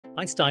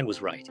Einstein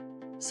was right.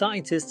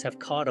 Scientists have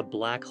caught a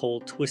black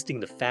hole twisting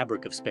the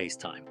fabric of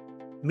spacetime.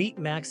 Meet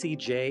MAXI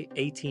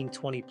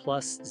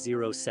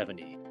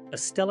J1820+070, a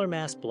stellar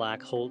mass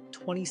black hole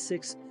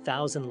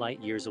 26,000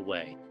 light-years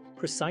away,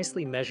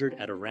 precisely measured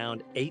at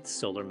around 8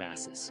 solar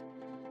masses.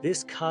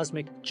 This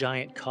cosmic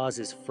giant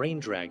causes frame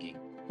dragging,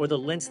 or the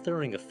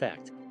Lense-Thirring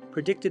effect,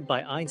 predicted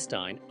by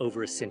Einstein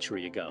over a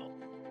century ago.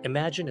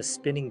 Imagine a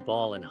spinning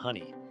ball in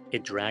honey.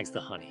 It drags the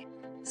honey.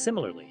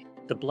 Similarly,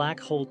 the black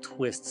hole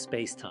twists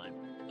spacetime,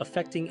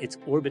 affecting its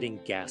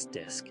orbiting gas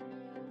disk.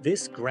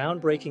 This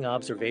groundbreaking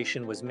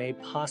observation was made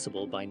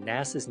possible by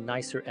NASA's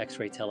NICER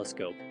X-ray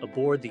telescope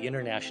aboard the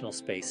International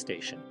Space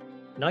Station.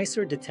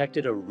 NICER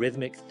detected a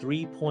rhythmic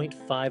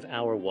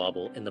 3.5-hour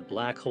wobble in the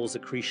black hole's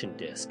accretion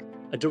disk,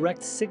 a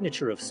direct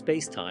signature of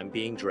spacetime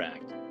being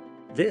dragged.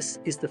 This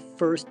is the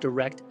first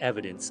direct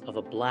evidence of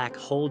a black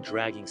hole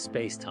dragging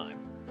spacetime,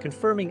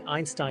 confirming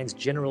Einstein's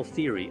general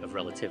theory of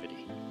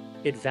relativity.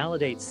 It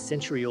validates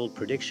century-old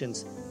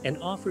predictions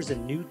and offers a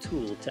new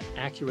tool to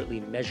accurately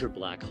measure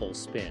black hole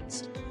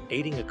spins,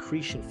 aiding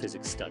accretion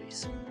physics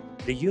studies.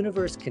 The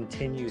universe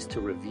continues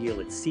to reveal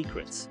its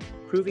secrets,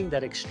 proving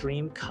that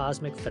extreme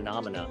cosmic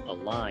phenomena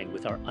align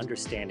with our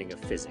understanding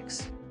of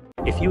physics.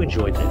 If you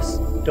enjoyed this,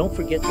 don't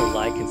forget to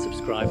like and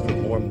subscribe for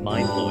more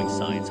mind-blowing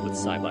science with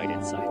SciByte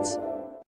Insights.